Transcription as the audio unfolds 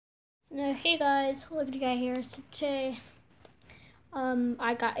Hey guys, look at the guy here. So today,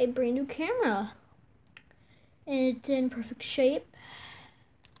 I got a brand new camera, and it's in perfect shape.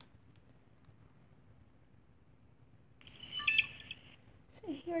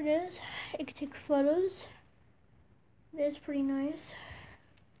 So here it is. I can take photos. It is pretty nice.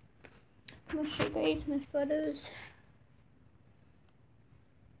 I'm gonna show you guys my photos.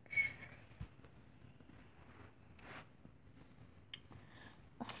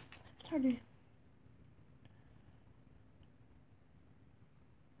 It's hard to.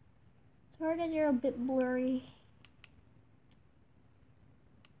 Sorry that they're a bit blurry.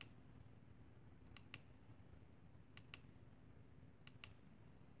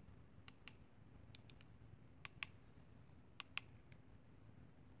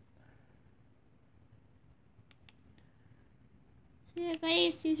 So yeah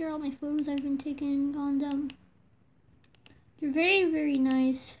guys, these are all my photos I've been taking on them. They're very, very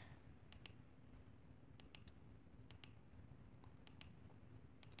nice.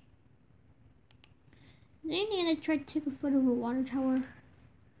 Then I tried to take a photo of a water tower.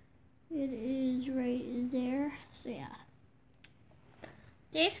 It is right there. So yeah.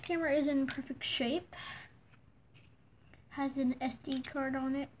 This camera is in perfect shape. Has an SD card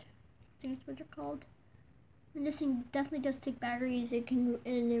on it. I think that's what they're called. And this thing definitely does take batteries. And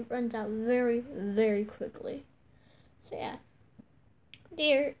it runs out very, very quickly. So yeah.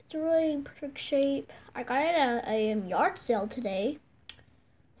 There, it's really in perfect shape. I got it at a yard sale today.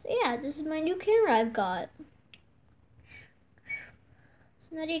 So yeah, this is my new camera I've got.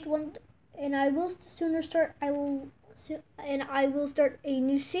 So now I need one, and I will start a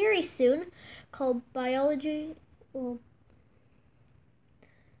new series soon called Biology with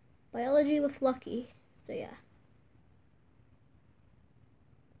Lucky. So yeah.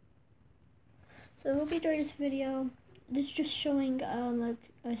 So I hope you enjoyed this video. This is just showing a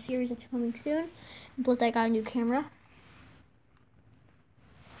series that's coming soon. Plus I got a new camera.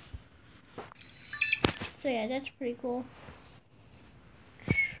 So yeah, that's pretty cool.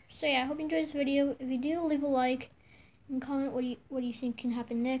 So yeah, I hope you enjoyed this video. If you do, leave a like and comment what do you think can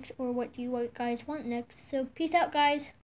happen next, or what do you guys want next. So peace out, guys.